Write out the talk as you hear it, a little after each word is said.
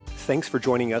Thanks for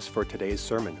joining us for today's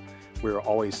sermon. We're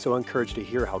always so encouraged to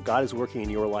hear how God is working in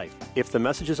your life. If the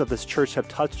messages of this church have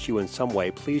touched you in some way,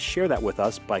 please share that with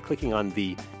us by clicking on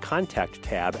the Contact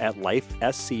tab at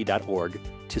lifesc.org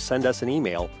to send us an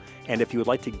email. And if you would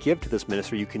like to give to this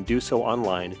ministry, you can do so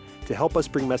online to help us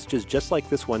bring messages just like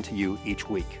this one to you each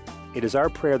week. It is our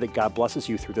prayer that God blesses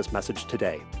you through this message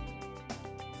today.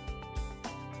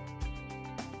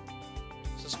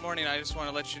 So this morning, I just want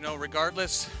to let you know,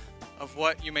 regardless of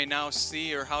what you may now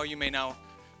see or how you may now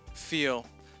feel,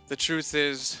 the truth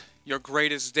is your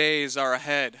greatest days are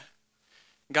ahead.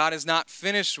 God is not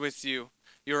finished with you.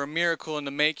 You're a miracle in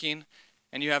the making,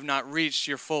 and you have not reached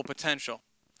your full potential.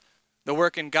 The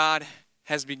work in God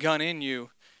has begun in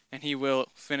you, and He will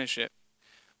finish it.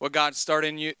 What God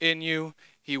started in you,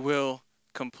 He will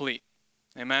complete.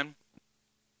 Amen?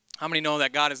 How many know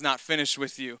that God is not finished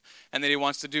with you, and that He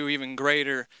wants to do even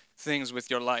greater things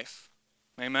with your life?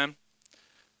 Amen?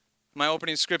 My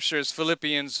opening scripture is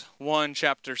Philippians 1,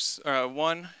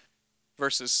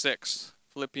 verses 6.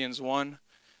 Philippians 1,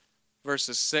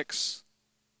 verses 6.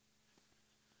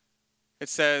 It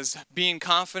says, being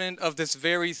confident of this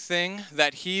very thing,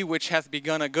 that He which hath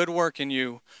begun a good work in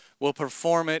you will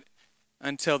perform it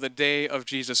until the day of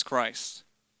Jesus Christ.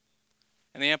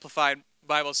 And the Amplified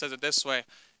Bible says it this way.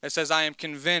 It says, I am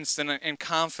convinced and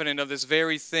confident of this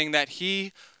very thing, that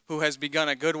He who has begun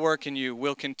a good work in you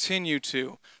will continue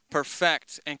to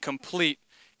perfect and complete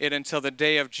it until the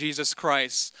day of Jesus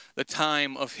Christ, the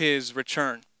time of His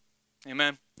return.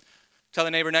 Amen. Tell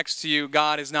the neighbor next to you,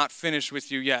 God is not finished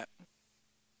with you yet.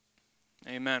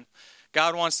 Amen.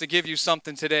 God wants to give you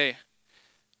something today.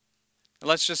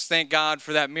 Let's just thank God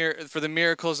for for the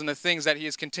miracles and the things that He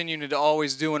is continuing to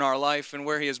always do in our life and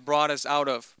where He has brought us out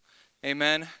of.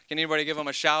 Amen. Can anybody give Him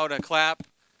a shout, a clap?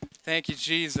 Thank you,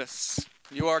 Jesus.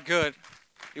 You are good.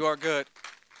 You are good.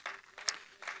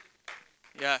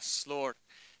 Yes, Lord.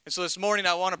 And so this morning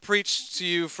I want to preach to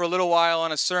you for a little while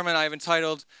on a sermon I've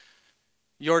entitled,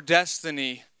 Your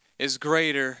Destiny is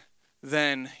Greater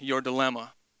Than Your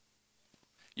Dilemma.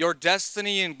 Your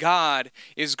destiny in God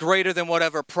is greater than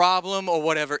whatever problem or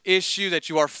whatever issue that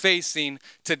you are facing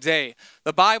today.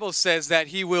 The Bible says that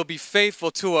He will be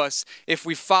faithful to us if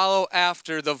we follow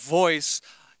after the voice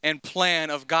and plan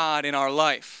of God in our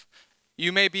life.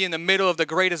 You may be in the middle of the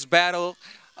greatest battle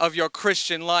of your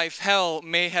Christian life. Hell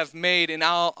may have made an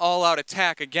all-out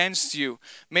attack against you.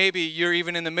 Maybe you're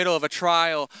even in the middle of a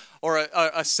trial or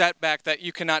a setback that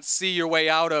you cannot see your way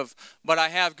out of. But I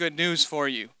have good news for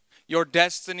you. Your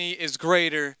destiny is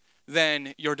greater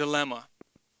than your dilemma.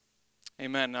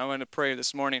 Amen. I want to pray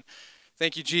this morning.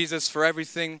 Thank you, Jesus, for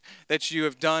everything that you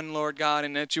have done, Lord God,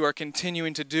 and that you are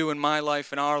continuing to do in my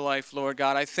life and our life, Lord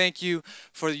God. I thank you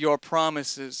for your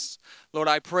promises. Lord,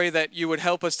 I pray that you would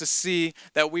help us to see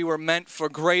that we were meant for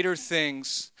greater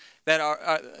things, that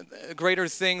are greater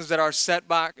things that are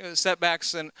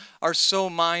setbacks and are so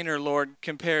minor, Lord,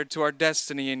 compared to our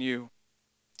destiny in you.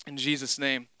 In Jesus'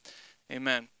 name,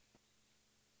 amen.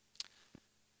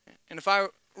 And if I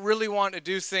really want to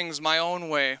do things my own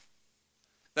way,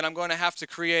 then I'm going to have to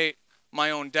create my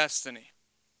own destiny.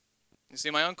 You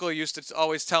see, my uncle used to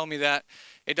always tell me that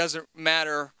it doesn't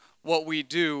matter what we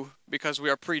do because we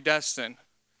are predestined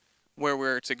where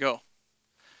we're to go.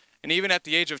 And even at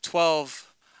the age of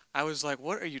 12, I was like,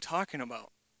 what are you talking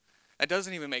about? That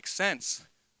doesn't even make sense.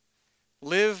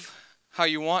 Live how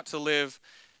you want to live,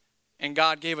 and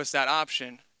God gave us that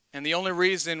option. And the only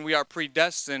reason we are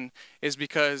predestined is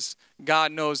because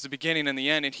God knows the beginning and the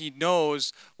end, and He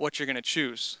knows what you're going to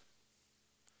choose.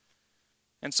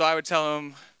 And so I would tell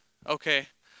him, okay,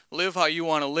 live how you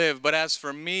want to live, but as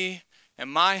for me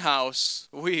and my house,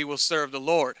 we will serve the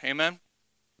Lord. Amen?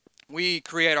 We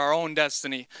create our own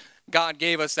destiny. God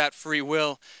gave us that free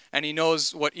will, and He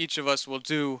knows what each of us will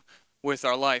do with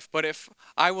our life. But if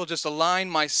I will just align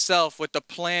myself with the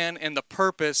plan and the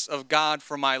purpose of God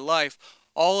for my life,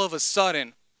 all of a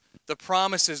sudden, the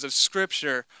promises of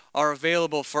Scripture are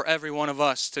available for every one of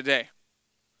us today.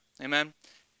 Amen?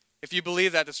 If you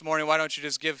believe that this morning, why don't you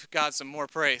just give God some more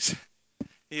praise?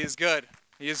 He is good.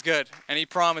 He is good. And He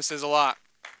promises a lot.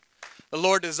 The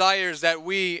Lord desires that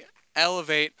we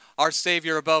elevate our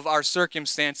Savior above our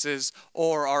circumstances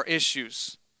or our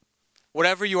issues.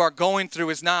 Whatever you are going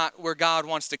through is not where God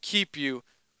wants to keep you.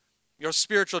 Your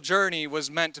spiritual journey was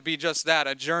meant to be just that,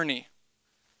 a journey.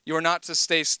 You are not to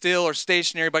stay still or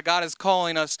stationary, but God is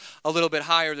calling us a little bit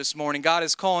higher this morning. God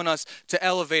is calling us to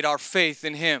elevate our faith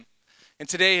in Him. And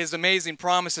today His amazing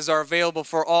promises are available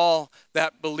for all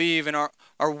that believe and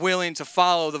are willing to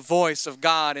follow the voice of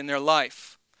God in their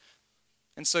life.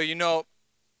 And so,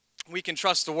 we can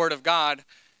trust the Word of God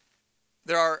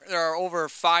there are over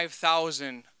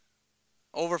 5,000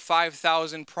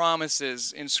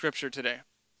 promises in Scripture today.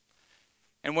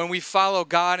 And when we follow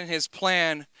God and His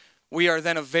plan, we are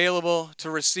then available to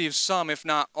receive some, if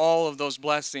not all, of those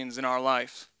blessings in our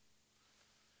life.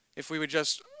 If we are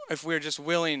just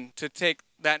willing to take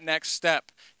that next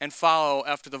step and follow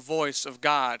after the voice of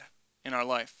God in our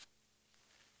life.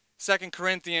 2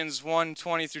 Corinthians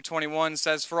 1:20-21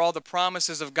 says, "For all the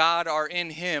promises of God are in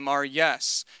Him, are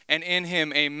yes, and in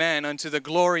Him amen, unto the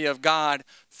glory of God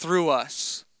through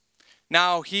us.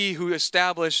 Now He who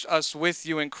established us with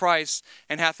you in Christ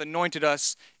and hath anointed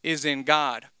us is in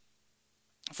God."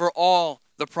 For all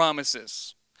the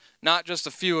promises, not just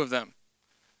a few of them.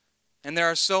 And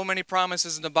there are so many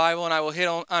promises in the Bible, and I will hit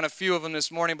on a few of them this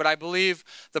morning, but I believe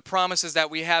the promises that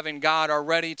we have in God are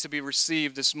ready to be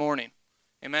received this morning.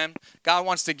 Amen? God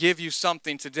wants to give you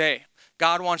something today.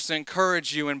 God wants to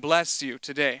encourage you and bless you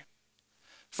today.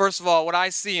 First of all, what I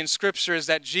see in Scripture is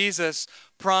that Jesus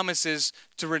promises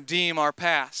to redeem our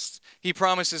past. He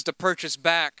promises to purchase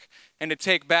back and to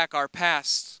take back our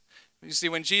past. You see,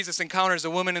 when Jesus encounters a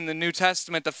woman in the New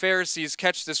Testament, the Pharisees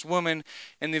catch this woman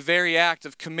in the very act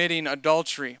of committing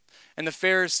adultery. And the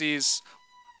Pharisees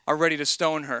are ready to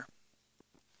stone her.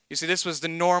 You see, this was the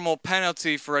normal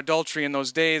penalty for adultery in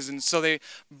those days. And so they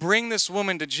bring this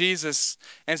woman to Jesus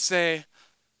and say,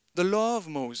 "The law of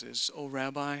Moses, O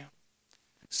Rabbi,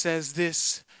 says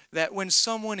this, that when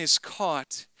someone is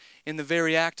caught in the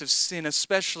very act of sin,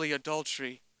 especially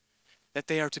adultery, that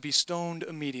they are to be stoned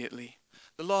immediately.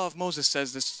 The law of Moses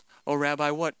says this, O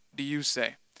Rabbi, what do you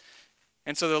say?"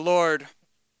 And so the Lord,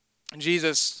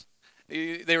 Jesus,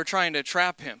 they were trying to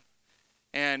trap him.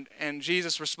 And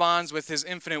Jesus responds with His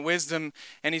infinite wisdom,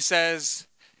 and He says,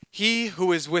 "He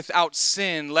who is without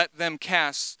sin, let them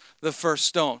cast the first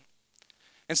stone."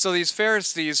 And so these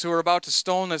Pharisees who are about to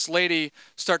stone this lady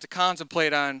start to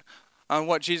contemplate on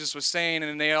what Jesus was saying,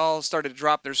 and they all started to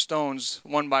drop their stones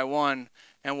one by one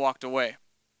and walked away.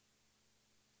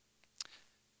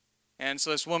 And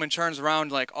so this woman turns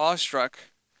around like awestruck,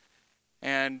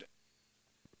 and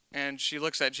she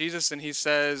looks at Jesus, and He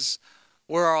says,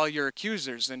 "Where are all your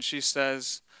accusers?" And she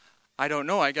says, "I don't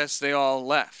know, I guess they all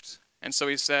left." And so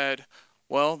He said,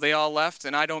 "Well, they all left,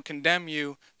 and I don't condemn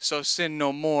you, so sin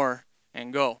no more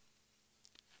and go."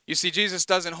 You see, Jesus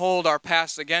doesn't hold our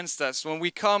past against us. When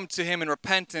we come to Him in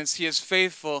repentance, He is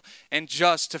faithful and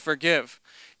just to forgive.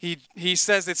 He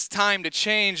says it's time to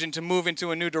change and to move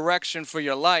into a new direction for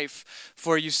your life.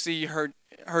 For you see,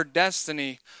 her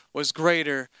destiny was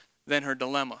greater than her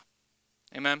dilemma.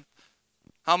 Amen?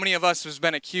 How many of us have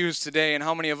been accused today, and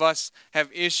how many of us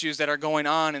have issues that are going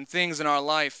on and things in our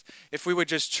life? If we would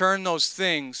just turn those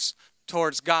things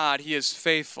towards God, He is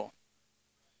faithful.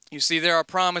 You see, there are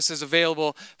promises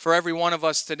available for every one of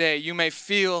us today. You may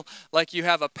feel like you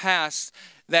have a past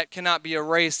that cannot be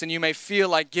erased, and you may feel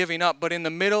like giving up, but in the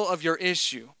middle of your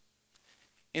issue,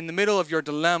 in the middle of your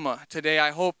dilemma today,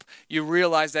 I hope you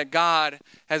realize that God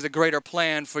has a greater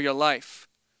plan for your life.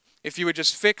 If you would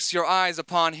just fix your eyes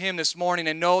upon Him this morning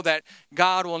and know that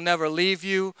God will never leave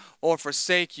you or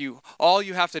forsake you. All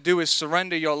you have to do is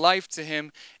surrender your life to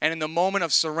Him, and in the moment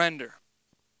of surrender,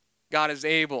 God is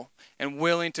able and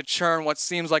willing to turn what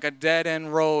seems like a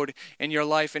dead-end road in your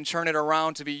life and turn it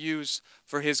around to be used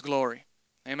for His glory.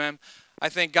 Amen. I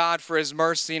thank God for His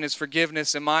mercy and His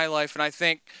forgiveness in my life, and I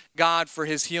thank God for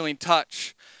His healing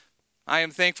touch. I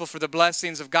am thankful for the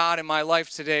blessings of God in my life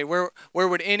today. Where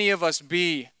would any of us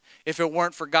be if it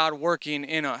weren't for God working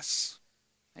in us?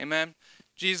 Amen.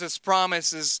 Jesus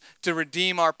promises to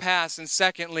redeem our past, and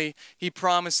secondly, He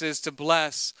promises to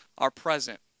bless our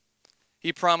present.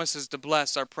 He promises to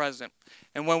bless our present.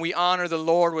 And when we honor the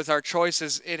Lord with our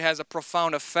choices, it has a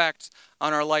profound effect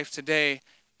on our life today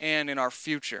and in our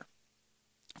future.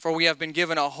 For we have been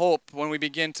given a hope when we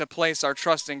begin to place our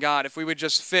trust in God, if we would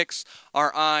just fix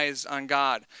our eyes on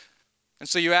God. And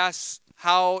so you ask,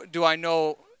 how do I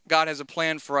know God has a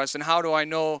plan for us, and how do I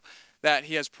know that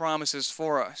He has promises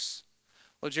for us?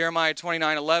 Well, Jeremiah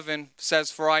 29:11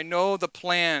 says, "For I know the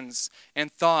plans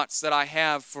and thoughts that I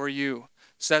have for you,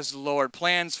 says the Lord,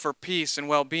 plans for peace and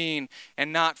well-being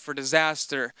and not for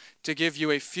disaster, to give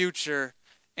you a future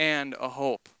and a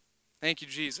hope." Thank you,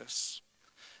 Jesus.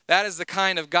 That is the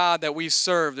kind of God that we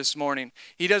serve this morning.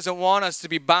 He doesn't want us to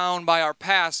be bound by our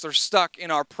past or stuck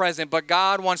in our present, but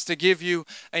God wants to give you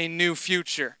a new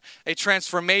future, a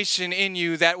transformation in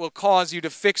you that will cause you to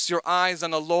fix your eyes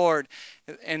on the Lord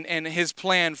and His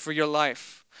plan for your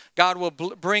life. God will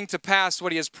bring to pass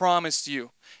what He has promised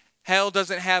you. Hell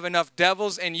doesn't have enough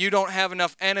devils, and you don't have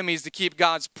enough enemies to keep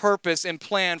God's purpose and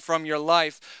plan from your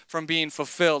life from being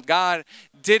fulfilled. God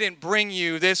didn't bring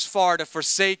you this far to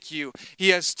forsake you. He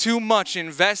has too much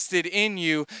invested in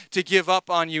you to give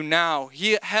up on you now.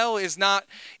 Hell is not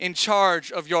in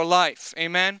charge of your life.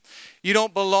 Amen? You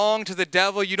don't belong to the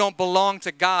devil. You don't belong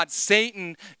to God.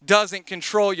 Satan doesn't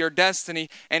control your destiny,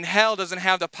 and hell doesn't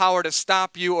have the power to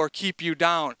stop you or keep you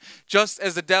down. Just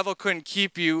as the devil couldn't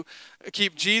keep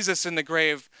Jesus in the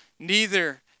grave,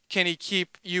 neither can he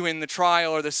keep you in the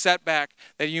trial or the setback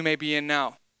that you may be in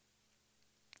now.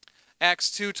 Acts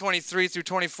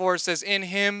 2:23-24 says, in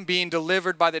him being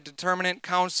delivered by the determinate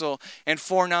counsel and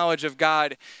foreknowledge of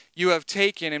God, you have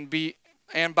taken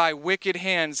and by wicked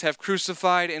hands have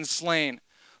crucified and slain,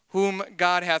 whom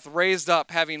God hath raised up,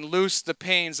 having loosed the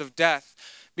pains of death,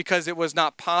 because it was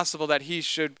not possible that he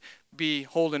should be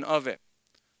holden of it.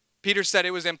 Peter said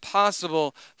it was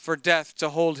impossible for death to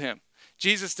hold him.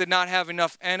 Jesus did not have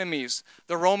enough enemies.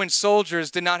 The Roman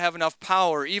soldiers did not have enough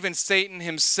power. Even Satan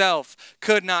himself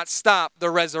could not stop the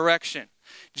resurrection.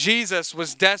 Jesus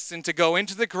was destined to go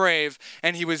into the grave,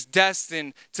 and he was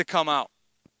destined to come out.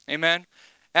 Amen?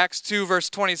 Acts 2 verse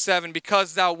 27,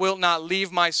 because thou wilt not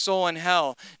leave my soul in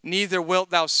hell, neither wilt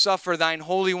thou suffer thine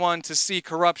Holy One to see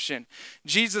corruption.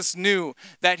 Jesus knew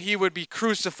that he would be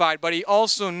crucified, but he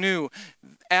also knew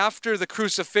after the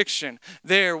crucifixion,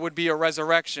 there would be a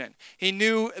resurrection. He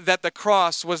knew that the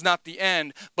cross was not the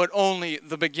end, but only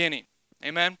the beginning.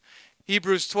 Amen?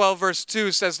 Hebrews 12 verse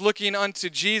 2 says, looking unto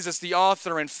Jesus, the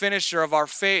author and finisher of our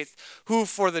faith, who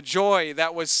for the joy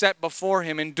that was set before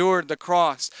him endured the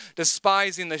cross,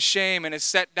 despising the shame, and is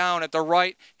set down at the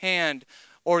right hand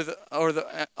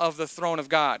of the throne of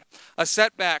God. A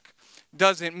setback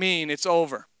doesn't mean it's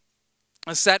over.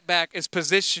 A setback is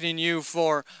positioning you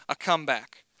for a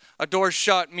comeback. A door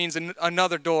shut means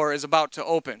another door is about to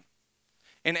open.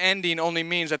 An ending only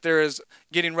means that there is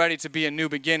getting ready to be a new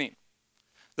beginning.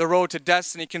 The road to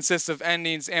destiny consists of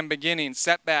endings and beginnings,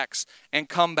 setbacks and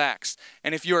comebacks.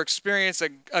 And if you're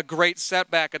experiencing a great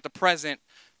setback at the present,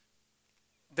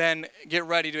 then get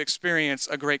ready to experience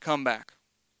a great comeback.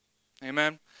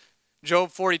 Amen?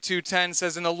 Job 42:10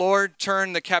 says, and the Lord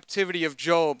turned the captivity of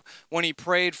Job when he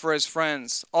prayed for his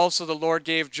friends. Also the Lord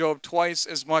gave Job twice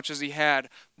as much as he had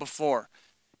before.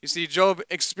 You see, Job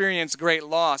experienced great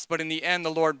loss, but in the end the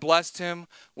Lord blessed him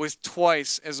with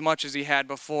twice as much as he had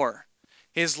before.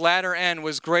 His latter end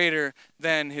was greater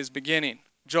than his beginning.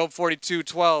 Job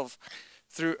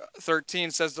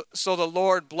 42:12-13 says, so the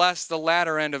Lord blessed the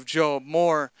latter end of Job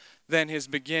more than his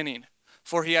beginning.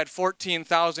 For he had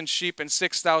 14,000 sheep and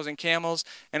 6,000 camels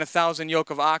and 1,000 yoke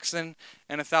of oxen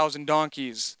and 1,000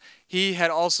 donkeys. He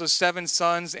had also 7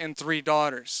 sons and 3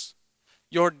 daughters.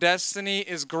 Your destiny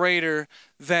is greater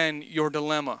than your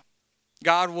dilemma.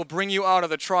 God will bring you out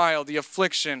of the trial, the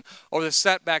affliction, or the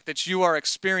setback that you are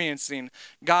experiencing.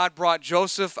 God brought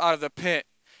Joseph out of the pit,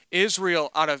 Israel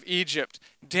out of Egypt,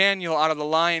 Daniel out of the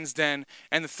lion's den,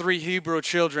 and the 3 Hebrew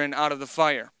children out of the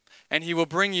fire. And he will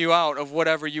bring you out of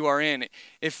whatever you are in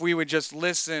if we would just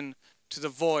listen to the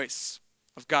voice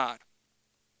of God.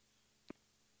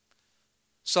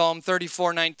 Psalm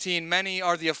 34:19, many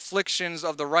are the afflictions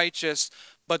of the righteous,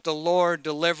 but the Lord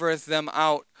delivereth them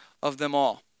out of them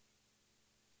all.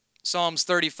 Psalms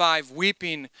 35,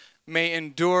 weeping may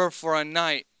endure for a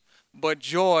night, but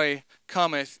joy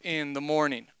cometh in the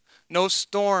morning. No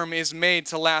storm is made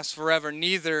to last forever,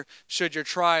 neither should your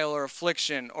trial or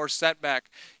affliction or setback.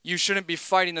 You shouldn't be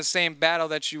fighting the same battle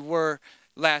that you were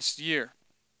last year.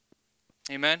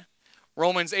 Amen?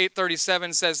 Romans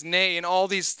 8:37 says, nay, in all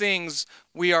these things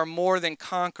we are more than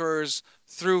conquerors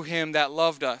through him that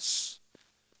loved us.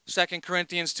 2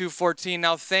 Corinthians 2:14,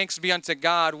 now thanks be unto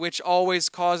God, which always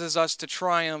causes us to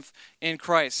triumph in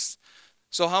Christ.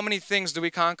 So how many things do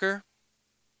we conquer?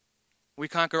 We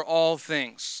conquer all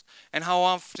things. And how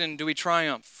often do we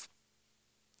triumph?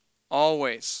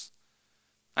 Always.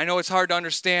 I know it's hard to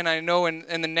understand. I know in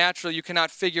the natural you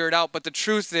cannot figure it out. But the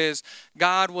truth is,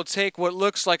 God will take what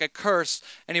looks like a curse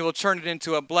and he will turn it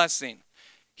into a blessing.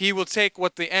 He will take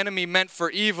what the enemy meant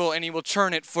for evil and he will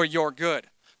turn it for your good.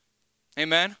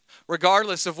 Amen?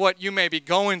 Regardless of what you may be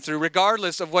going through,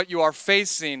 regardless of what you are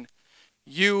facing,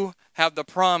 you have the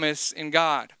promise in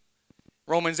God.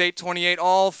 Romans 8:28,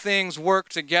 all things work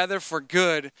together for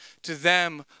good to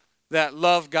them that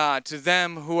love God, to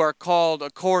them who are called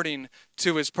according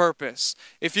to his purpose.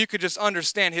 If you could just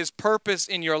understand his purpose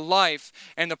in your life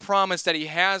and the promise that he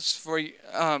has for you,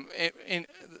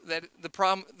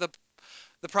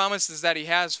 the promises that he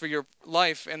has for your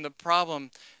life, and the problem,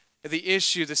 the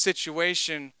issue, the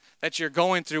situation that you're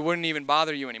going through wouldn't even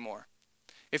bother you anymore.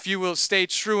 If you will stay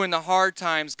true in the hard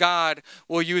times, God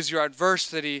will use your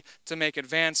adversity to make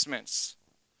advancements.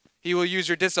 He will use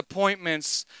your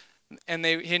disappointments, and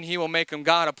He will make them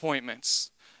God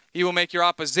appointments. He will make your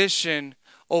opposition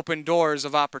open doors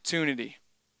of opportunity.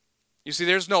 You see,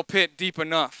 there's no pit deep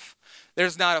enough.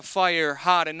 There's not a fire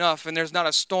hot enough, and there's not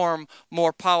a storm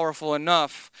more powerful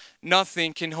enough.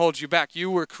 Nothing can hold you back. You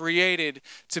were created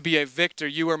to be a victor.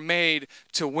 You were made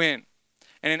to win.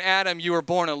 And in Adam, you were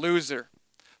born a loser.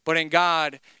 But in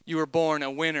God, you were born a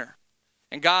winner.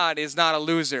 And God is not a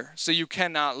loser, so you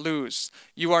cannot lose.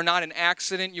 You are not an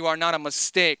accident. You are not a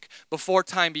mistake. Before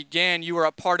time began, you were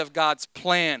a part of God's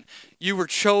plan. You were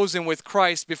chosen with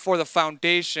Christ before the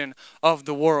foundation of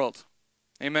the world.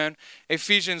 Amen.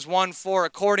 Ephesians 1:4,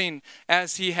 according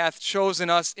as he hath chosen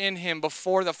us in him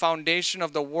before the foundation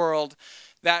of the world,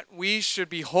 that we should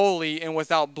be holy and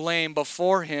without blame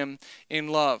before him in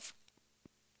love.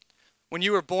 When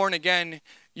you were born again,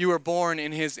 you were born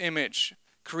in his image,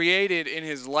 created in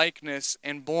his likeness,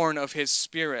 and born of his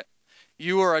Spirit.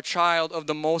 You are a child of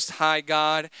the Most High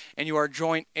God, and you are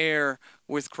joint heir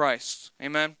with Christ.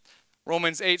 Amen.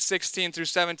 Romans 8:16 through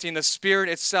 17, the Spirit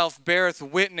itself beareth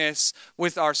witness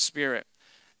with our spirit,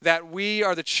 that we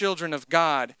are the children of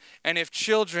God, and if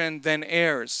children, then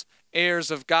heirs,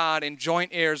 heirs of God, and joint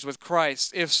heirs with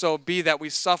Christ, if so be that we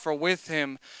suffer with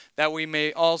him, that we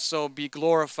may also be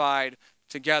glorified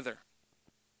together.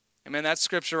 Amen. That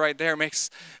scripture right there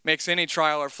makes any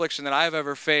trial or affliction that I've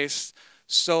ever faced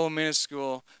so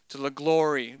minuscule to the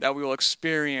glory that we will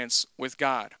experience with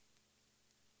God.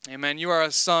 Amen. You are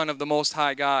a son of the Most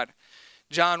High God.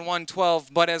 John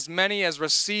 1:12, but as many as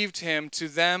received him, to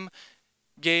them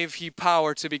gave he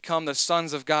power to become the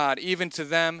sons of God, even to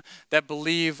them that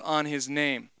believe on his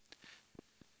name.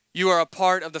 You are a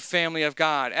part of the family of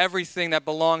God. Everything that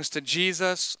belongs to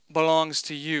Jesus belongs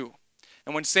to you.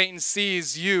 And when Satan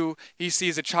sees you, he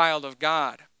sees a child of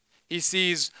God. He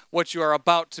sees what you are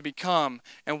about to become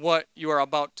and what you are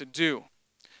about to do.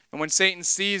 And when Satan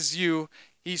sees you,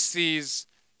 he sees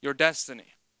your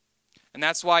destiny. And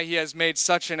that's why he has made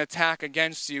such an attack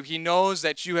against you. He knows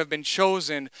that you have been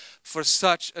chosen for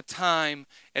such a time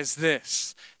as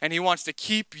this. And he wants to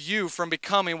keep you from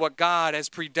becoming what God has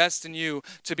predestined you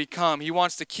to become. He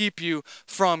wants to keep you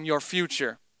from your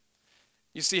future.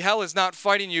 You see, hell is not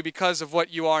fighting you because of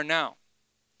what you are now,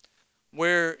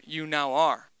 where you now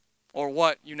are, or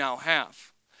what you now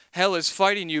have. Hell is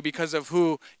fighting you because of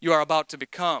who you are about to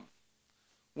become,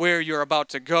 where you're about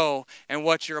to go, and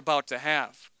what you're about to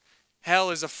have.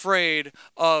 Hell is afraid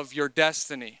of your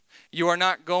destiny. You are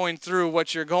not going through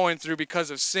what you're going through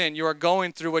because of sin. You are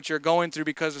going through what you're going through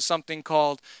because of something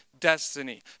called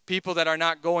destiny. People that are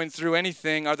not going through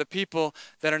anything are the people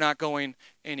that are not going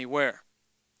anywhere.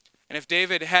 And if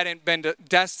David hadn't been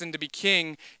destined to be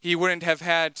king, he wouldn't have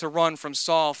had to run from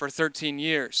Saul for 13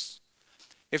 years.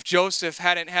 If Joseph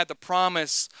hadn't had the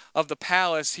promise of the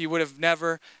palace, he would have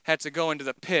never had to go into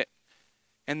the pit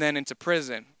and then into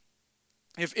prison.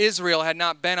 If Israel had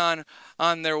not been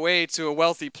on their way to a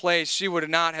wealthy place, she would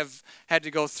not have had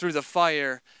to go through the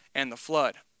fire and the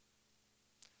flood.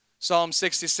 Psalm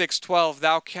 66:12,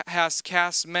 thou hast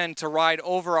cast men to ride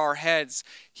over our heads.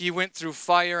 He went through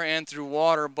fire and through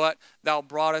water, but thou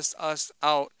broughtest us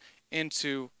out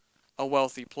into a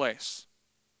wealthy place.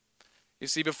 You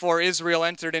see, before Israel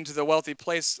entered into the wealthy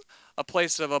place, a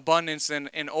place of abundance and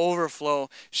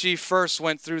overflow, she first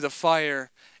went through the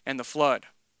fire and the flood.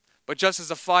 But just as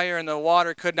the fire and the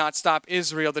water could not stop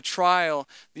Israel, the trial,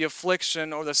 the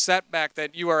affliction, or the setback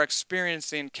that you are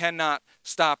experiencing cannot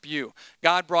stop you.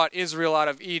 God brought Israel out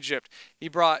of Egypt. He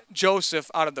brought Joseph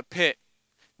out of the pit,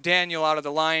 Daniel out of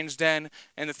the lion's den,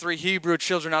 and the 3 Hebrew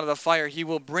children out of the fire. He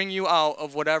will bring you out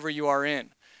of whatever you are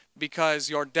in, because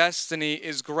your destiny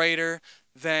is greater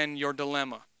than your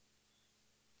dilemma.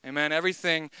 Amen.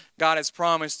 Everything God has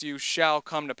promised you shall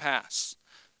come to pass.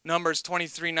 Numbers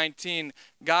 23:19,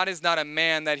 God is not a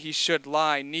man that he should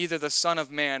lie, neither the son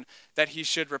of man that he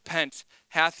should repent.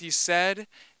 Hath he said,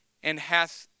 and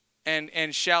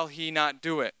shall he not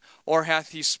do it? Or hath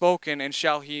he spoken, and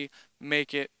shall he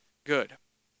make it good?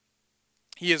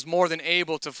 He is more than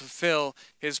able to fulfill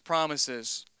his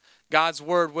promises. God's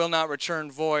word will not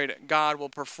return void. God will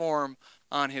perform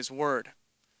on his word.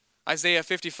 Isaiah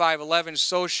 55:11,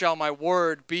 so shall my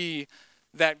word be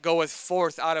that goeth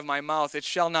forth out of my mouth. It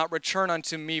shall not return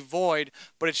unto me void,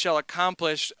 but it shall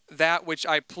accomplish that which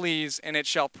I please, and it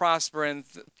shall prosper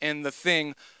in the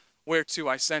thing whereto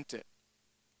I sent it.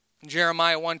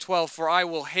 Jeremiah 1:12, for I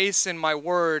will hasten my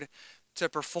word to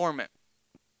perform it.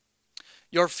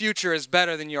 Your future is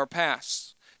better than your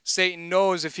past. Satan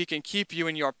knows if he can keep you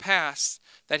in your past,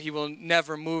 that you will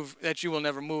never move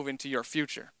into your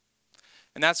future.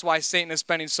 And that's why Satan is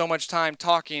spending so much time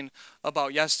talking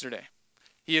about yesterday.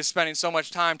 He is spending so much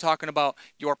time talking about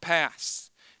your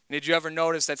past. And did you ever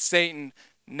notice that Satan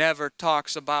never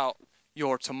talks about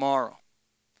your tomorrow?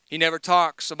 He never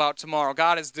talks about tomorrow.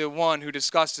 God is the one who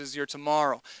discusses your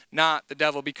tomorrow, not the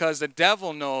devil, because the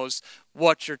devil knows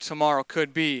what your tomorrow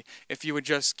could be if you would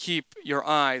just keep your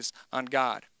eyes on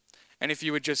God. And if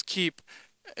you would just give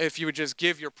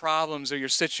your problems or your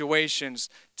situations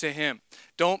to him.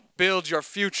 Don't build your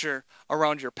future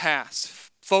around your past.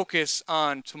 Focus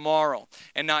on tomorrow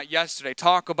and not yesterday.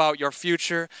 Talk about your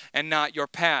future and not your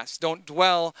past. Don't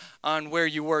dwell on where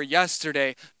you were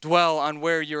yesterday. Dwell on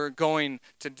where you're going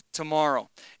to tomorrow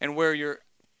and where you're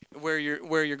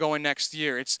going next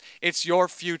year. It's your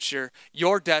future,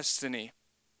 your destiny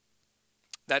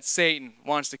that Satan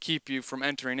wants to keep you from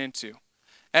entering into.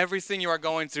 Everything you are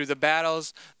going through, the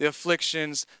battles, the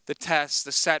afflictions, the tests,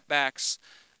 the setbacks,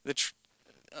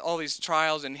 all these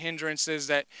trials and hindrances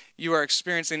that you are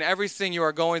experiencing, everything you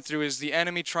are going through is the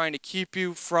enemy trying to keep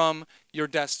you from your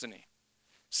destiny.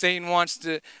 Satan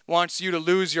wants you to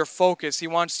lose your focus. He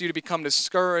wants you to become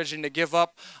discouraged and to give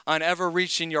up on ever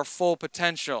reaching your full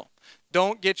potential.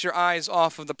 Don't get your eyes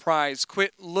off of the prize.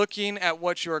 Quit looking at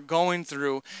what you are going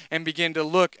through and begin to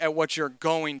look at what you're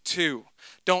going to.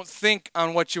 Don't think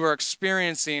on what you are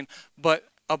experiencing, but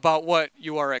about what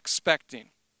you are expecting.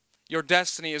 Your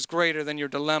destiny is greater than your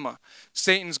dilemma.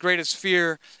 Satan's greatest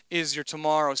fear is your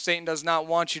tomorrow. Satan does not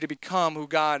want you to become who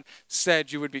God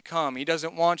said you would become. He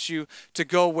doesn't want you to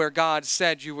go where God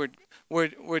said you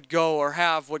would go or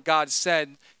have what God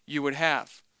said you would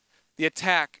have. The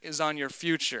attack is on your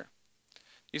future.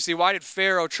 You see, why did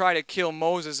Pharaoh try to kill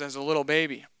Moses as a little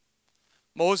baby?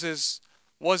 Moses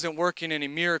wasn't working any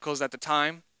miracles at the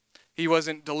time. He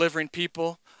wasn't delivering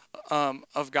people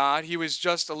of God. He was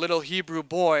just a little Hebrew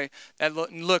boy that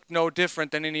looked no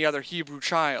different than any other Hebrew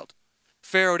child.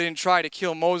 Pharaoh didn't try to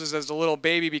kill Moses as a little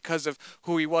baby because of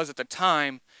who he was at the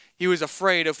time. He was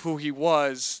afraid of who he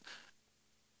was.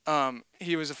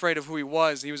 He was afraid of who he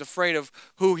was. He was afraid of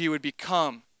who he would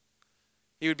become.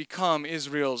 He would become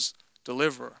Israel's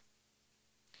deliverer.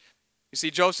 You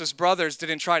see, Joseph's brothers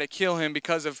didn't try to kill him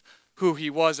because of who he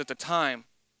was at the time.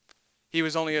 He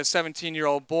was only a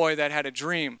 17-year-old boy that had a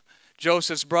dream.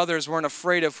 Joseph's brothers weren't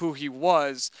afraid of who he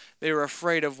was. They were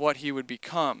afraid of what he would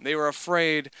become. They were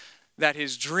afraid that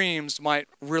his dreams might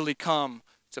really come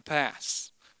to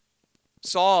pass.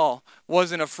 Saul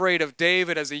wasn't afraid of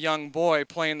David as a young boy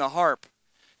playing the harp.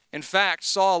 In fact,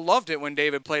 Saul loved it when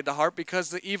David played the harp because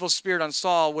the evil spirit on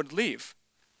Saul would leave.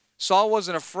 Saul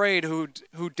wasn't afraid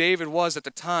who David was at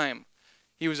the time.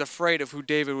 He was afraid of who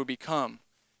David would become,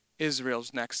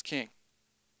 Israel's next king.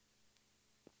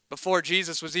 Before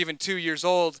Jesus was even 2 years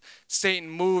old, Satan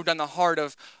moved on the heart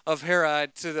of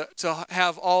Herod to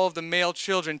have all of the male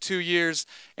children 2 years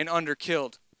and under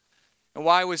killed. And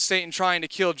why was Satan trying to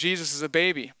kill Jesus as a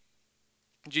baby?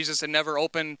 Jesus had never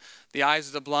opened the eyes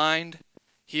of the blind,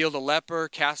 healed a leper,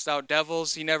 cast out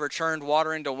devils. He never turned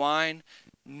water into wine,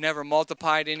 never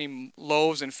multiplied any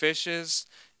loaves and fishes.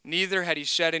 Neither had he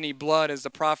shed any blood as the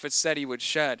prophets said he would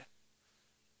shed.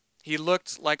 He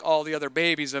looked like all the other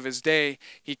babies of his day.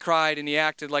 He cried and he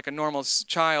acted like a normal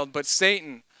child. But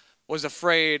Satan was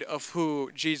afraid of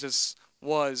who Jesus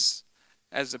was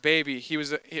as a baby. He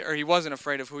wasn't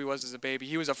afraid of who he was as a baby.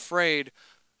 He was afraid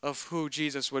of who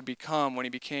Jesus would become when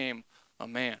he became a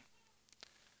man.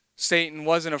 Satan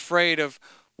wasn't afraid of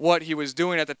what he was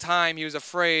doing at the time. He was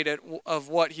afraid of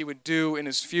what he would do in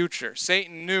his future.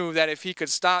 Satan knew that if he could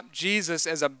stop Jesus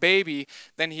as a baby,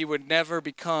 then he would never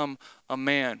become a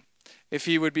man. If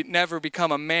he would never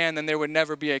become a man, then there would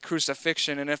never be a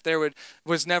crucifixion. And if there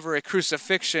was never a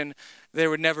crucifixion, there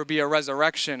would never be a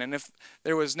resurrection. And if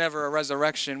there was never a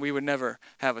resurrection, we would never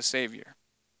have a Savior.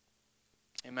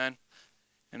 Amen.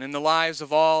 And in the lives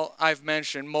of all I've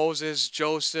mentioned, Moses,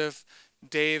 Joseph,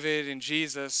 David, and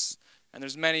Jesus, and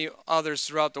there's many others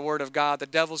throughout the Word of God, the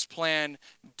devil's plan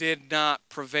did not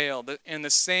prevail. And the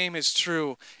same is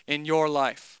true in your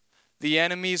life. The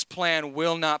enemy's plan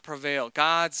will not prevail.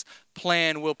 God's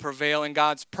plan will prevail, and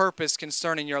God's purpose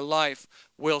concerning your life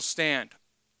will stand.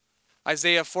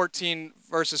 Isaiah 14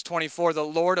 verses 24, the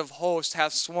Lord of hosts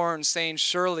hath sworn, saying,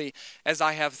 surely as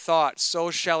I have thought,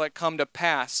 so shall it come to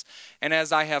pass, and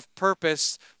as I have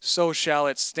purposed, so shall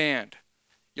it stand.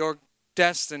 Your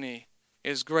destiny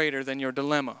is greater than your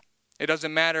dilemma. It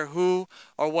doesn't matter who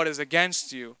or what is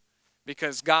against you,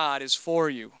 because God is for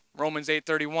you. Romans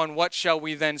 8:31, what shall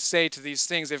we then say to these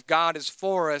things? If God is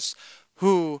for us,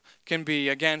 who can be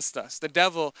against us? The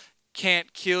devil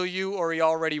can't kill you, or he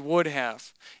already would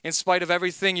have. In spite of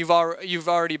everything you've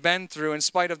already been through, in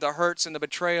spite of the hurts and the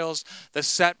betrayals, the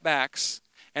setbacks,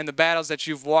 and the battles that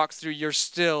you've walked through, you're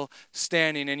still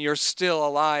standing and you're still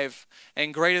alive.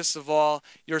 And greatest of all,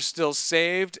 you're still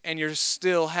saved and you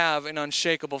still have an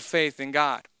unshakable faith in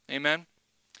God. Amen?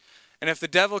 And if the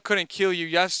devil couldn't kill you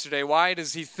yesterday, why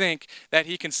does he think that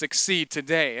he can succeed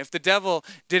today? If the devil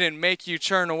didn't make you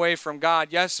turn away from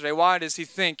God yesterday, why does he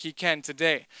think he can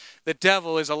today? The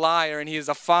devil is a liar, and he is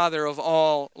the father of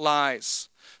all lies.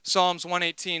 Psalms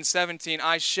 118:17,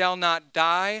 I shall not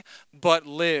die, but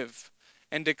live,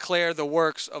 and declare the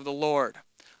works of the Lord.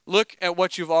 Look at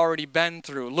what you've already been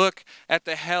through. Look at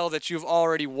the hell that you've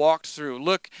already walked through.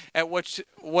 Look at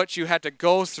what you had to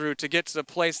go through to get to the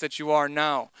place that you are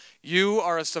now. You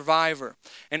are a survivor.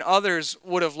 And others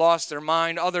would have lost their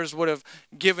mind. Others would have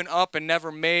given up and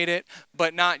never made it,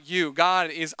 but not you.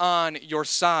 God is on your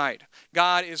side.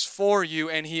 God is for you,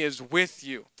 and he is with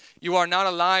you. You are not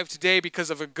alive today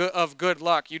because of good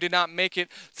luck. You did not make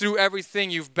it through everything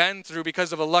you've been through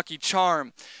because of a lucky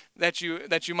charm that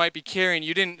you might be carrying.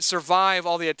 You didn't survive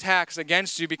all the attacks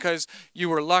against you because you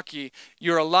were lucky.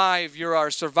 You're alive. You're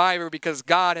a survivor because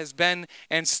God has been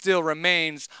and still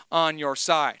remains on your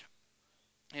side.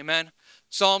 Amen.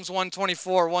 Psalms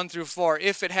 124, 1-4.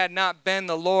 If it had not been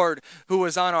the Lord who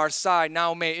was on our side,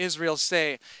 now may Israel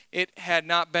say, it had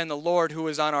not been the Lord who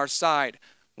was on our side.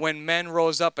 When men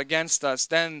rose up against us,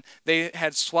 then they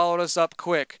had swallowed us up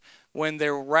quick. When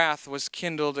their wrath was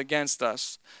kindled against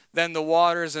us, then the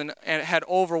waters and had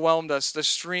overwhelmed us. The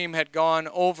stream had gone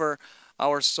over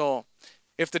our soul.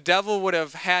 If the devil would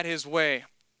have had his way,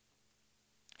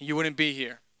 you wouldn't be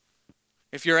here.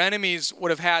 If your enemies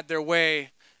would have had their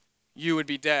way, you would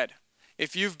be dead.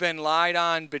 If you've been lied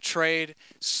on, betrayed,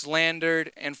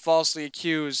 slandered, and falsely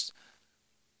accused,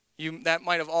 that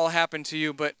might have all happened to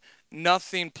you, but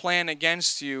nothing planned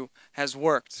against you has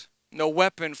worked. No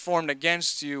weapon formed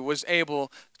against you was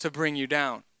able to bring you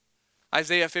down.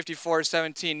 Isaiah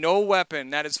 54:17, no weapon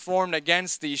that is formed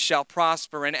against thee shall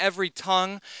prosper, and every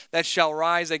tongue that shall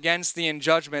rise against thee in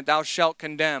judgment thou shalt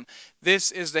condemn.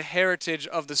 This is the heritage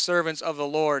of the servants of the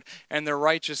Lord, and their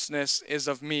righteousness is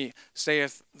of me,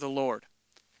 saith the Lord.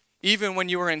 Even when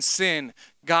you were in sin,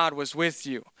 God was with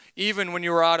you. Even when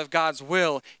you were out of God's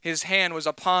will, his hand was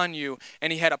upon you,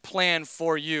 and he had a plan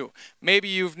for you. Maybe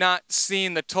you've not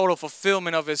seen the total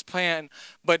fulfillment of his plan,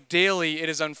 but daily it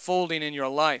is unfolding in your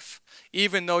life.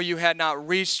 Even though you had not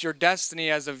reached your destiny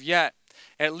as of yet,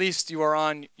 at least you are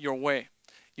on your way.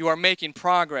 You are making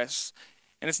progress.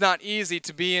 And it's not easy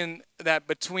to be in that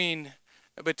between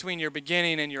your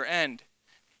beginning and your end,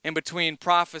 in between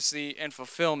prophecy and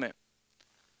fulfillment,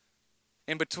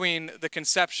 in between the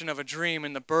conception of a dream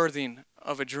and the birthing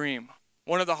of a dream.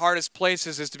 One of the hardest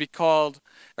places is to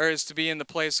be in the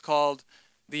place called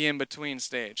the in-between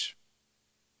stage.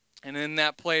 And in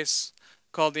that place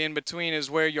called the in-between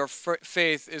is where your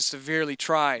faith is severely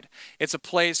tried. It's a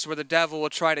place where the devil will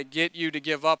try to get you to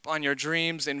give up on your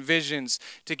dreams and visions,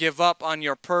 to give up on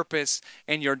your purpose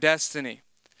and your destiny.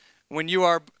 When you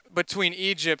are between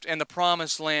Egypt and the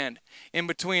promised land, in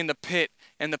between the pit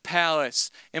and the palace,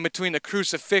 in between the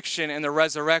crucifixion and the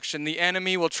resurrection, the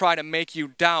enemy will try to make you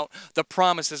doubt the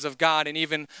promises of God and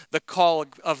even the call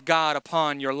of God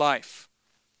upon your life.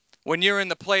 When you're in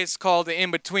the place called the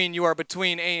in-between, you are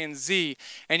between A and Z,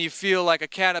 and you feel like a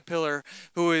caterpillar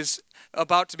who is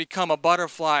about to become a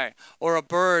butterfly, or a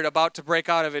bird about to break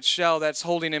out of its shell that's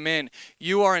holding him in.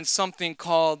 You are in something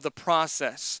called the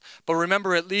process. But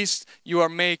remember, at least you are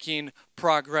making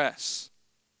progress.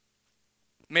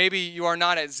 Maybe you are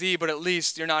not at Z, but at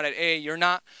least you're not at A. You're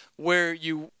not where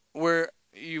you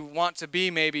want to be,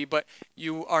 maybe, but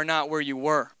you are not where you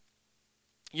were.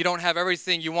 You don't have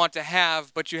everything you want to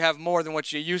have, but you have more than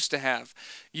what you used to have.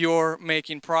 You're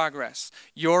making progress.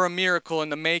 You're a miracle in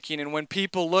the making. And when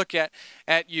people look at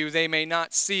you, they may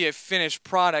not see a finished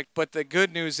product, but the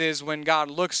good news is when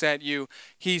God looks at you,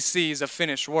 he sees a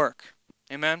finished work.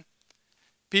 Amen?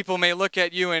 People may look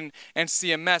at you and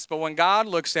see a mess, but when God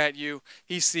looks at you,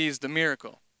 he sees the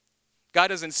miracle. God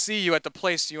doesn't see you at the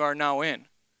place you are now in.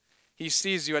 He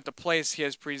sees you at the place he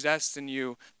has predestined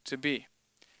you to be.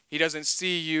 He doesn't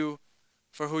see you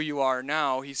for who you are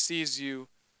now. He sees you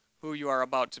who you are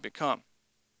about to become.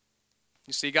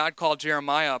 You see, God called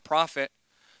Jeremiah a prophet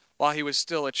while he was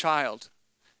still a child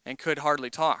and could hardly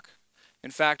talk.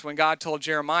 In fact, when God told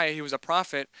Jeremiah he was a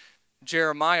prophet,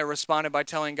 Jeremiah responded by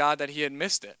telling God that he had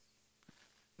missed it,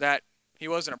 that he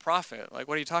wasn't a prophet. Like,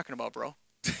 what are you talking about, bro?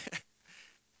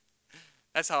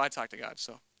 That's how I talk to God,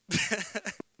 so.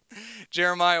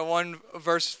 Jeremiah 1,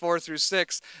 verse 4 through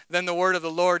 6. Then the word of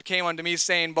the Lord came unto me,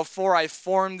 saying, Before I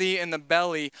formed thee in the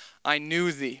belly, I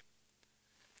knew thee.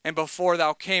 And before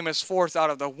thou camest forth out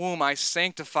of the womb, I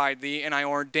sanctified thee, and I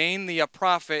ordained thee a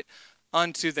prophet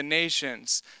unto the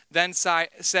nations. Then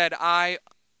said I,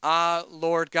 Ah,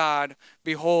 Lord God,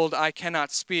 behold, I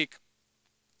cannot speak,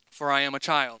 for I am a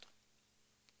child.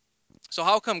 So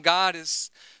how come God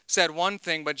has said one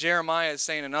thing, but Jeremiah is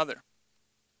saying another?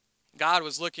 God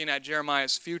was looking at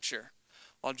Jeremiah's future,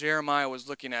 while Jeremiah was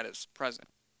looking at his present.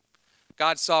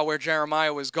 God saw where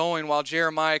Jeremiah was going, while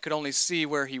Jeremiah could only see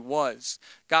where he was.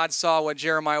 God saw what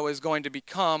Jeremiah was going to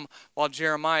become, while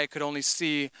Jeremiah could only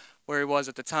see where he was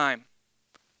at the time.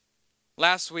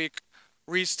 Last week,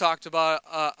 Reese talked about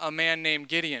a man named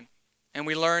Gideon, and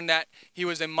we learned that he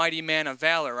was a mighty man of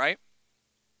valor, right?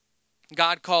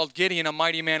 God called Gideon a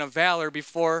mighty man of valor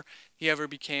before he ever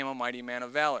became a mighty man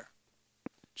of valor.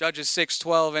 Judges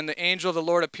 6:12, and the angel of the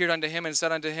Lord appeared unto him and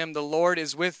said unto him, The Lord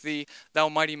is with thee, thou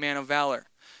mighty man of valor.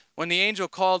 When the angel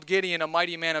called Gideon a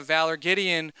mighty man of valor,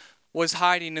 Gideon was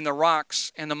hiding in the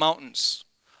rocks and the mountains,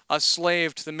 a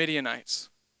slave to the Midianites.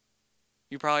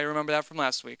 You probably remember that from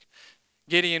last week.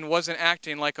 Gideon wasn't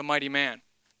acting like a mighty man.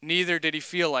 Neither did he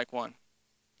feel like one.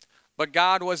 But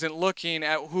God wasn't looking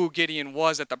at who Gideon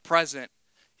was at the present.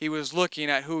 He was looking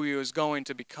at who he was going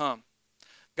to become.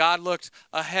 God looked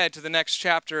ahead to the next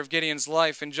chapter of Gideon's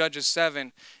life in Judges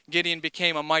 7. Gideon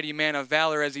became a mighty man of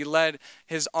valor as he led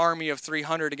his army of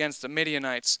 300 against the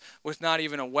Midianites with not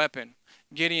even a weapon.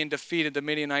 Gideon defeated the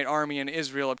Midianite army and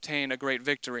Israel obtained a great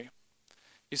victory.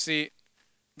 You see,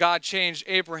 God changed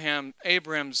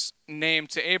Abram's name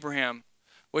to Abraham,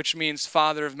 which means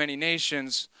father of many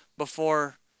nations,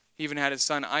 before he even had his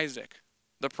son Isaac.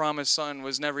 The promised son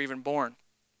was never even born.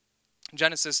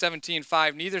 Genesis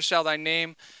 17:5, neither shall thy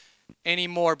name any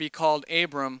more be called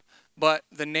Abram, but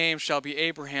the name shall be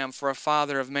Abraham, for a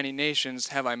father of many nations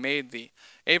have I made thee.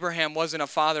 Abraham wasn't a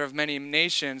father of many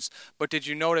nations, but did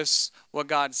you notice what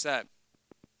God said?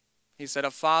 He said,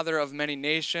 a father of many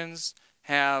nations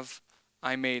have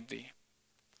I made thee.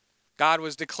 God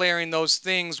was declaring those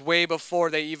things way before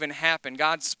they even happened.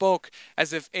 God spoke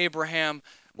as if Abraham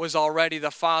was already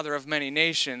the father of many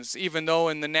nations. Even though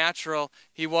in the natural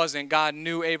he wasn't, God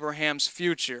knew Abraham's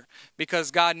future.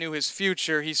 Because God knew his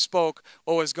future, he spoke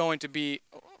what was going to be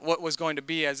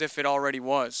as if it already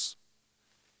was.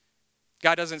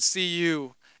 God doesn't see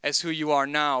you as who you are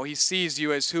now. He sees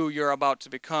you as who you're about to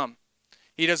become.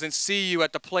 He doesn't see you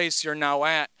at the place you're now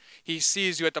at. He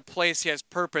sees you at the place he has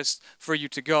purposed for you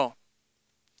to go.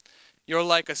 You're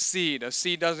like a seed. A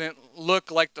seed doesn't look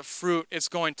like the fruit it's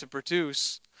going to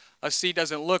produce. A seed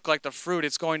doesn't look like the fruit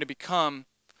it's going to become,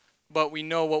 but we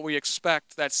know what we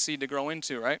expect that seed to grow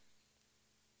into, right?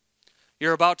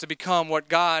 You're about to become what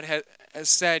God has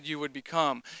said you would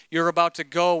become. You're about to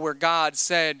go where God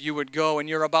said you would go, and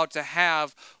you're about to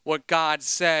have what God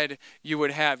said you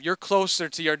would have. You're closer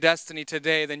to your destiny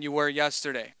today than you were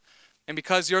yesterday. And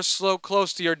because you're so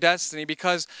close to your destiny,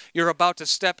 because you're about to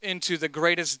step into the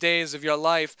greatest days of your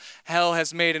life, hell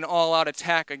has made an all-out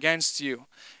attack against you.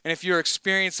 And if you're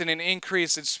experiencing an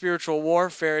increase in spiritual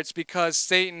warfare, it's because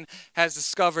Satan has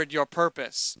discovered your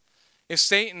purpose. If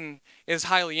Satan is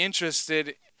highly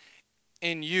interested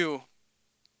in you,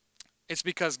 it's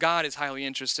because God is highly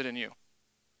interested in you.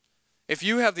 If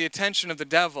you have the attention of the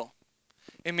devil,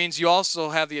 it means you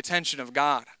also have the attention of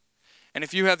God. And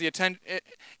if you have the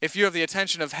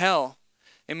attention of hell,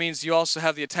 it means you also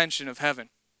have the attention of heaven.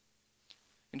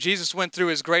 And Jesus went through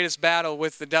his greatest battle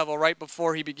with the devil right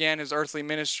before he began his earthly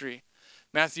ministry.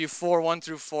 Matthew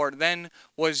 4:1-4. Then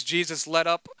was Jesus led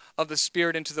up of the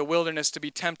Spirit into the wilderness to be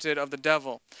tempted of the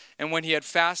devil. And when he had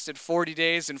fasted 40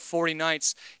 days and 40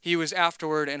 nights, he was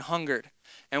afterward and hungered.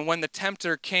 And when the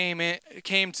tempter came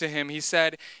to him, he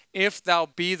said, If thou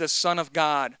be the Son of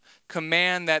God,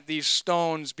 command that these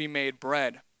stones be made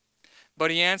bread.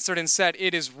 But he answered and said,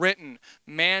 It is written,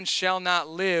 Man shall not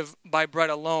live by bread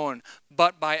alone,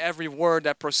 but by every word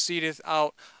that proceedeth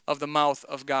out of the mouth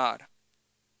of God.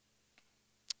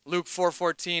 Luke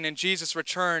 4:14, and Jesus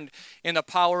returned in the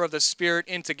power of the Spirit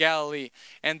into Galilee,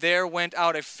 and there went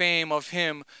out a fame of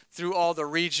him through all the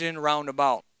region round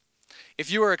about.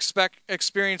 If you are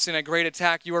experiencing a great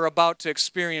attack, you are about to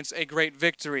experience a great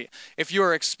victory. If you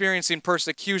are experiencing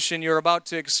persecution, you're about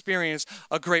to experience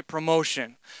a great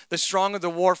promotion. The stronger the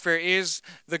warfare is,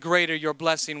 the greater your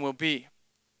blessing will be.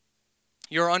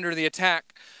 You're under the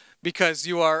attack because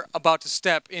you are about to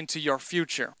step into your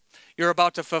future. You're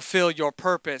about to fulfill your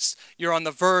purpose. You're on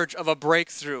the verge of a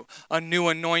breakthrough, a new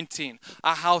anointing,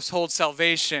 a household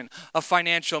salvation, a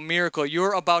financial miracle.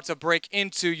 You're about to break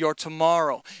into your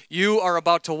tomorrow. You are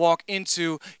about to walk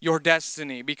into your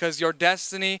destiny because your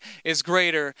destiny is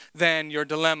greater than your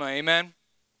dilemma. Amen?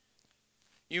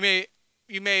 You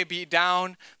may be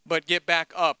down, but get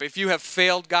back up. If you have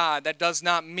failed God, that does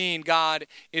not mean God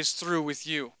is through with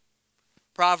you.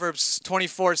 Proverbs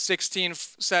 24:16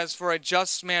 says, "For a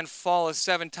just man falleth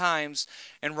 7 times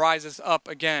and rises up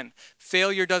again."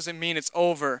 Failure doesn't mean it's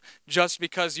over. Just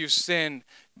because you sin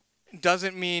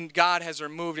doesn't mean God has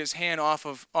removed his hand off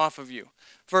of you.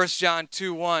 1 John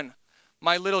 2:1,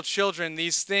 "My little children,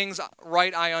 these things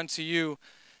write I unto you,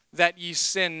 that ye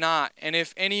sin not. And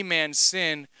if any man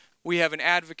sin, we have an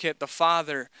advocate, the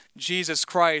Father, Jesus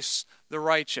Christ, the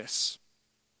righteous."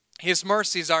 His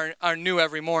mercies are new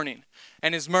every morning,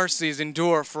 and his mercies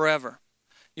endure forever.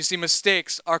 You see,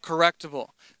 mistakes are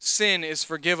correctable, sin is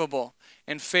forgivable,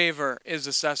 and favor is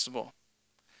accessible.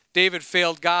 David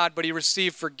failed God, but he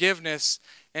received forgiveness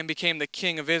and became the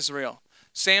king of Israel.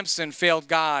 Samson failed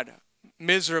God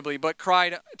miserably, but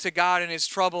cried to God in his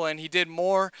trouble, and he did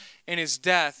more in his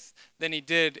death than he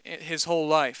did his whole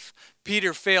life.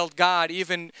 Peter failed God. He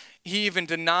even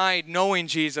denied knowing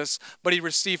Jesus, but he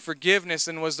received forgiveness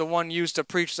and was the one used to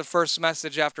preach the first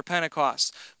message after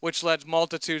Pentecost, which led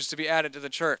multitudes to be added to the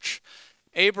church.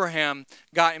 Abraham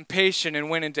got impatient and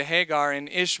went into Hagar, and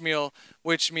Ishmael,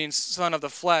 which means son of the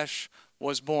flesh,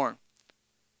 was born.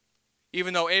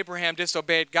 Even though Abraham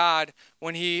disobeyed God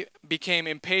when he became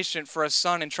impatient for a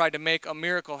son and tried to make a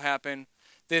miracle happen,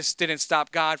 this didn't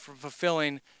stop God from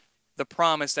fulfilling the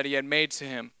promise that he had made to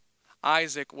him.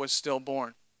 Isaac was still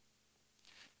born.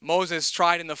 Moses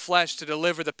tried in the flesh to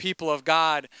deliver the people of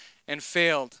God and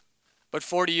failed. But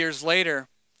 40 years later,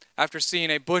 after seeing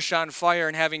a bush on fire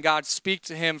and having God speak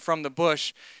to him from the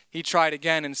bush, he tried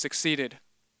again and succeeded.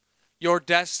 Your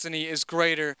destiny is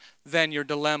greater than your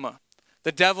dilemma.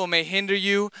 The devil may hinder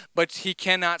you, but he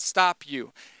cannot stop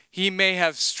you. He may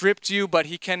have stripped you, but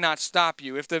he cannot stop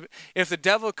you. If the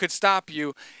devil could stop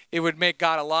you, it would make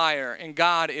God a liar, and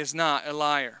God is not a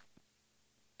liar.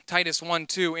 Titus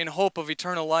 1:2, "In hope of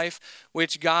eternal life,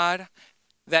 which God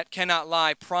that cannot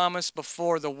lie promised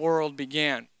before the world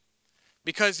began."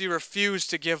 Because you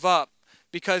refused to give up,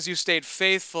 because you stayed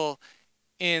faithful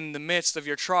in the midst of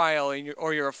your trial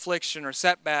or your affliction or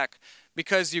setback,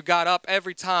 because you got up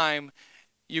every time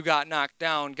you got knocked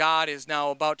down, God is now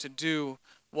about to do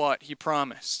what he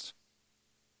promised.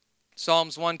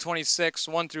 Psalms 126,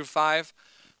 1-5,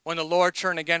 "When the Lord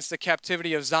turned against the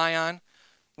captivity of Zion,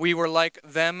 we were like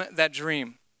them that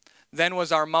dream. Then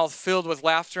was our mouth filled with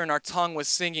laughter and our tongue with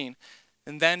singing.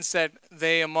 And then said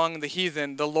they among the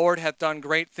heathen, the Lord hath done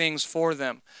great things for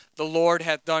them. The Lord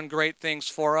hath done great things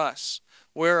for us,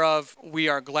 whereof we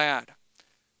are glad.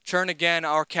 Turn again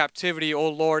our captivity, O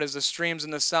Lord, as the streams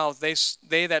in the south.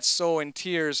 They that sow in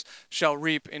tears shall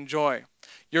reap in joy."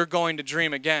 You're going to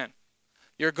dream again.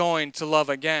 You're going to love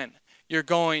again. You're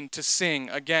going to sing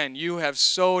again. You have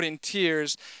sowed in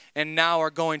tears and now are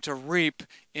going to reap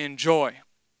in joy.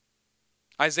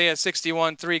 Isaiah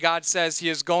 61:3, God says he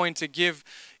is going to give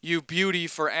you beauty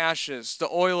for ashes, the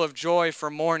oil of joy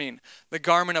for mourning, the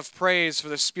garment of praise for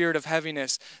the spirit of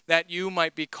heaviness, that you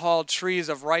might be called trees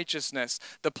of righteousness,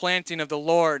 the planting of the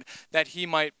Lord, that he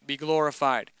might be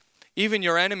glorified. Even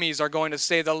your enemies are going to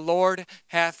say, the Lord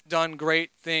hath done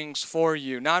great things for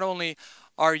you. Not only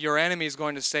are your enemies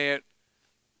going to say it,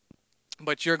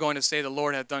 but you're going to say, the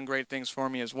Lord hath done great things for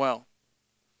me as well.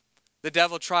 The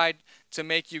devil tried to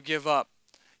make you give up.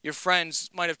 Your friends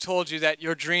might have told you that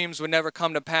your dreams would never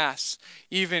come to pass.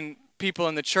 Even people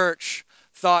in the church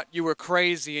thought you were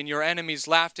crazy, and your enemies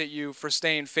laughed at you for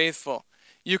staying faithful.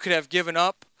 You could have given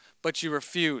up, but you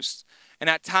refused. And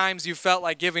at times you felt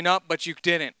like giving up, but you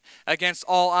didn't. Against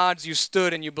all odds you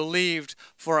stood and you believed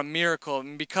for a miracle.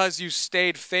 And because you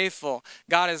stayed faithful,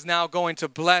 God is now going to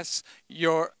bless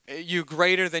you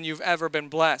greater than you've ever been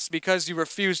blessed. Because you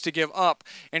refused to give up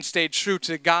and stayed true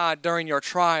to God during your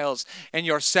trials and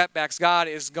your setbacks, God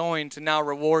is going to now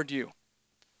reward you.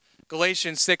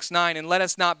 Galatians 6:9, "And let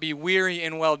us not be weary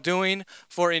in well-doing,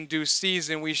 for in due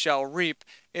season we shall reap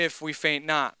if we faint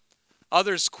not."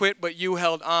 Others quit, but you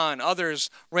held on. Others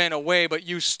ran away, but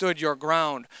you stood your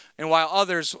ground. And while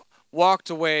others walked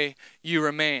away, you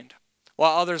remained.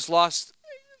 While others lost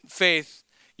faith,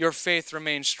 your faith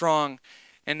remained strong.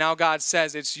 And now God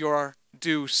says it's your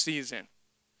due season.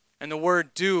 And the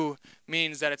word due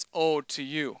means that it's owed to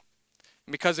you.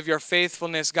 And because of your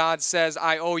faithfulness, God says,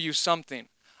 I owe you something.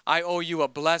 I owe you a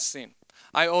blessing.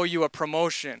 I owe you a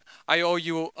promotion. I owe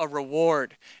you a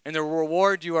reward. And the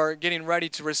reward you are getting ready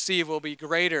to receive will be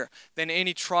greater than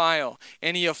any trial,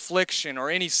 any affliction, or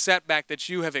any setback that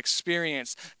you have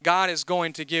experienced. God is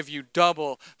going to give you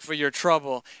double for your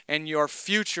trouble, and your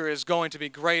future is going to be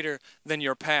greater than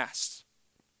your past.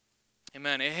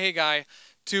 Amen. In Haggai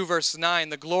 2 verse 9,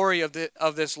 the glory of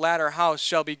this latter house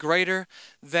shall be greater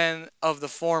than of the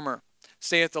former,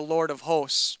 saith the Lord of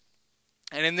hosts.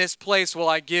 And in this place will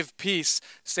I give peace,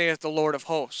 saith the Lord of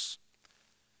hosts.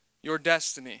 Your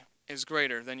destiny is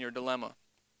greater than your dilemma.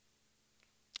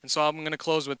 And so I'm going to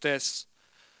close with this,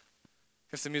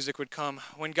 if the music would come.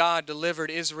 When God delivered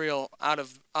Israel out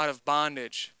of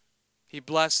bondage, he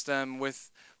blessed them with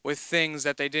things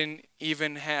that they didn't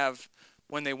even have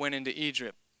when they went into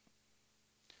Egypt.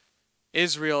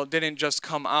 Israel didn't just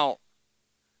come out.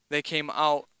 They came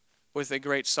out with a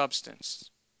great substance.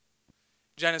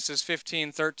 Genesis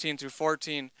 15:13 through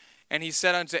 14. And he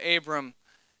said unto Abram,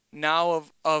 now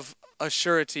of a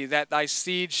surety that thy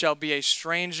seed shall be a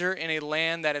stranger in a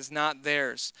land that is not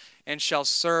theirs, and shall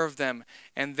serve them,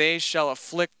 and they shall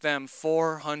afflict them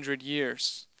 400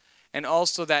 years. And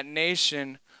also that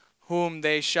nation whom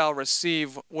they shall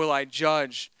receive will I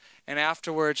judge, and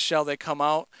afterwards shall they come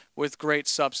out with great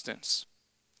substance.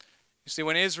 You see,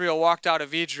 when Israel walked out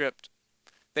of Egypt,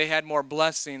 they had more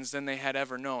blessings than they had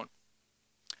ever known.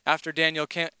 After Daniel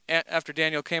came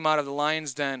out of the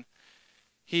lion's den,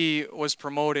 he was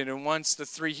promoted. And once the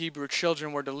 3 Hebrew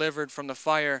children were delivered from the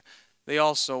fire, they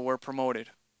also were promoted.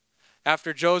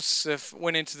 After Joseph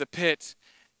went into the pit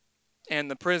and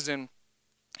the prison,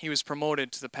 he was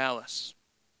promoted to the palace.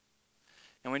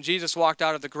 And when Jesus walked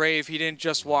out of the grave, he didn't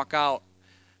just walk out.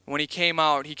 When he came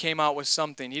out with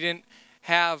something. He didn't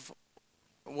have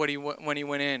when he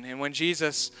went in. And when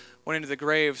Jesus went into the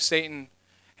grave, Satan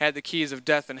had the keys of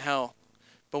death and hell.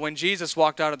 But when Jesus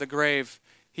walked out of the grave,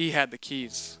 he had the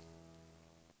keys.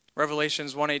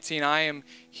 Revelations 1:18, I am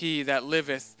he that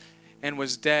liveth and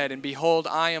was dead, and behold,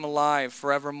 I am alive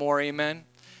forevermore, amen,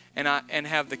 and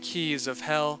have the keys of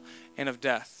hell and of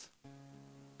death.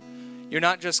 You're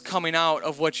not just coming out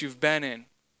of what you've been in.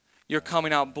 You're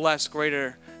coming out blessed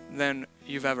greater than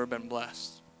you've ever been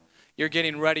blessed. You're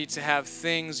getting ready to have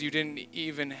things you didn't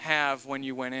even have when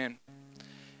you went in.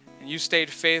 And you stayed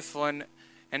faithful, and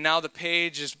now the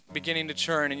page is beginning to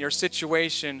turn, and your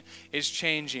situation is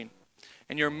changing,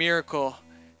 and your miracle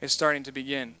is starting to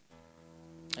begin.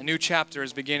 A new chapter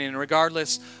is beginning, and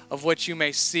regardless of what you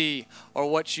may see or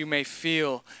what you may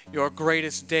feel, your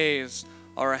greatest days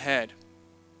are ahead.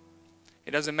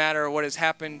 It doesn't matter what has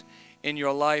happened in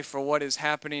your life or what is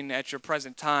happening at your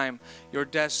present time. Your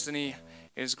destiny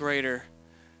is greater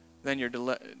than your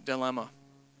dilemma.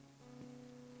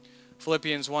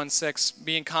 Philippians 1:6,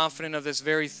 being confident of this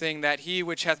very thing, that he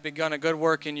which hath begun a good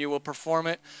work in you will perform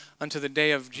it unto the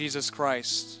day of Jesus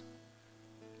Christ.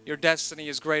 Your destiny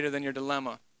is greater than your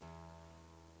dilemma.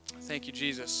 Thank you,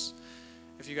 Jesus.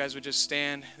 If you guys would just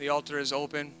stand, the altar is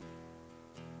open.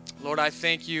 Lord, I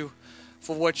thank you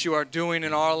for what you are doing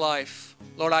in our life.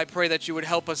 Lord, I pray that you would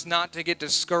help us not to get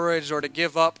discouraged or to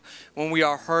give up when we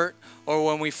are hurt or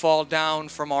when we fall down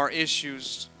from our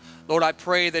issues. Lord, I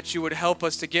pray that you would help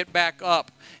us to get back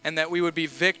up and that we would be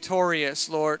victorious,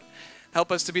 Lord.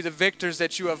 Help us to be the victors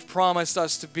that you have promised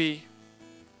us to be.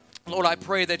 Lord, I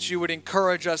pray that you would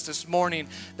encourage us this morning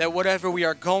that whatever we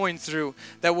are going through,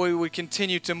 that we would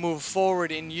continue to move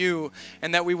forward in you,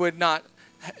 and that we would not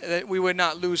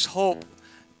lose hope,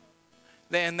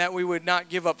 and that we would not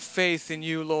give up faith in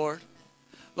you, Lord.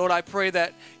 Lord, I pray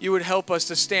that you would help us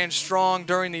to stand strong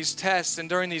during these tests and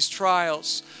during these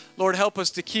trials. Lord, help us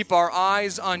to keep our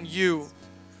eyes on you.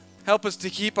 Help us to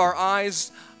keep our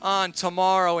eyes on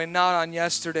tomorrow and not on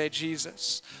yesterday,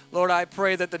 Jesus. Lord, I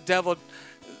pray that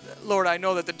I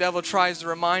know that the devil tries to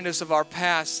remind us of our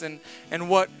past and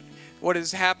what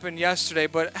has happened yesterday,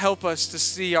 but help us to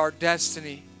see our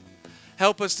destiny.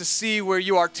 Help us to see where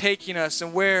you are taking us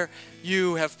and where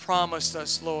you have promised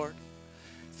us, Lord.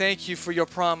 Thank you for your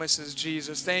promises,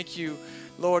 Jesus. Thank you,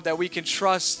 Lord, that we can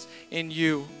trust in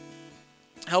you.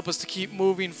 Help us to keep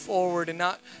moving forward and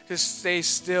not just stay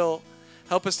still.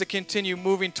 Help us to continue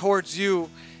moving towards you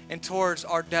and towards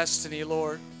our destiny,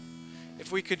 Lord.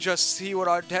 If we could just see what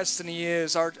our destiny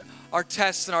is, our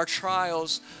tests and our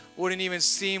trials wouldn't even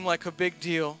seem like a big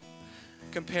deal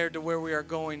compared to where we are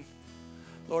going.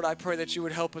 Lord, I pray that you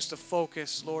would help us to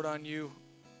focus, Lord, on you.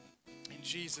 In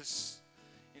Jesus'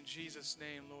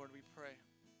 name, Lord, we pray.